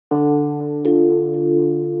Praise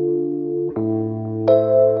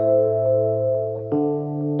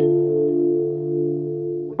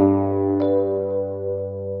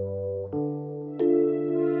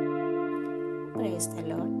the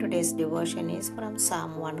Lord. Today's devotion is from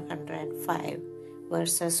Psalm 105,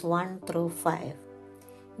 verses 1 through 5.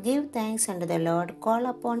 Give thanks unto the Lord, call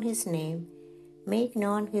upon his name, make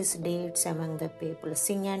known his deeds among the people.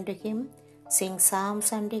 Sing unto him, sing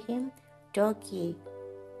psalms unto him, talk ye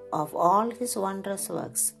of all his wondrous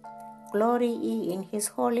works. Glory ye in his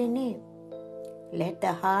holy name. Let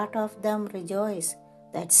the heart of them rejoice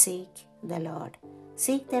that seek the Lord.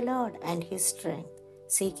 Seek the Lord and his strength.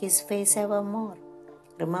 Seek his face evermore.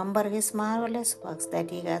 Remember his marvelous works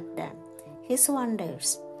that he hath done, his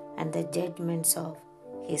wonders, and the judgments of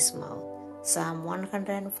his mouth. Psalm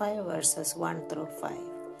 105 verses 1 through 5.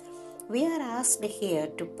 We are asked here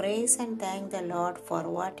to praise and thank the Lord for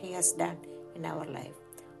what he has done in our life,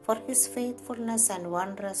 for his faithfulness and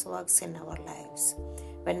wondrous works in our lives.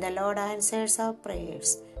 When the Lord answers our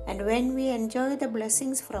prayers, and when we enjoy the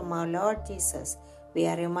blessings from our Lord Jesus, we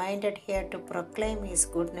are reminded here to proclaim his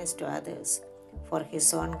goodness to others for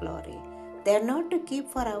his own glory. They are not to keep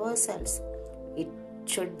for ourselves. It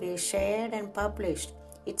should be shared and published.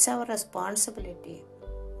 It's our responsibility.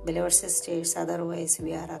 Beloved sisters, otherwise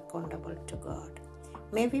we are accountable to God.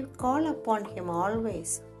 May we call upon him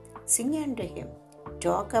always, sing unto him,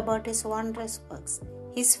 talk about his wondrous works,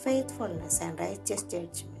 his faithfulness and righteous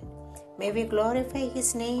judgment. May we glorify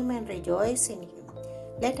his name and rejoice in him.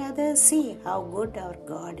 Let others see how good our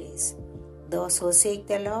God is. Those who seek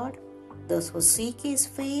the Lord, those who seek his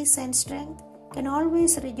face and strength, can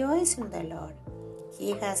always rejoice in the Lord.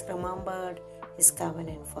 He has remembered his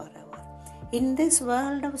covenant forever. In this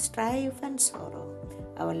world of strife and sorrow,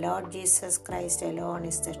 our Lord Jesus Christ alone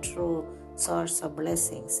is the true source of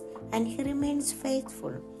blessings, and he remains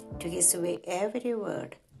faithful to his every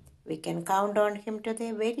word. We can count on him to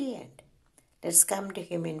the very end. Let's come to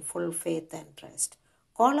him in full faith and trust.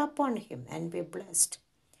 Call upon him and be blessed.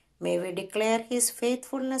 May we declare his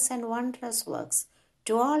faithfulness and wondrous works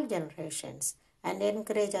to all generations and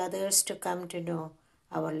encourage others to come to know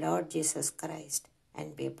our Lord Jesus Christ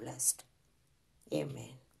and be blessed.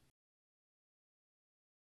 Amen.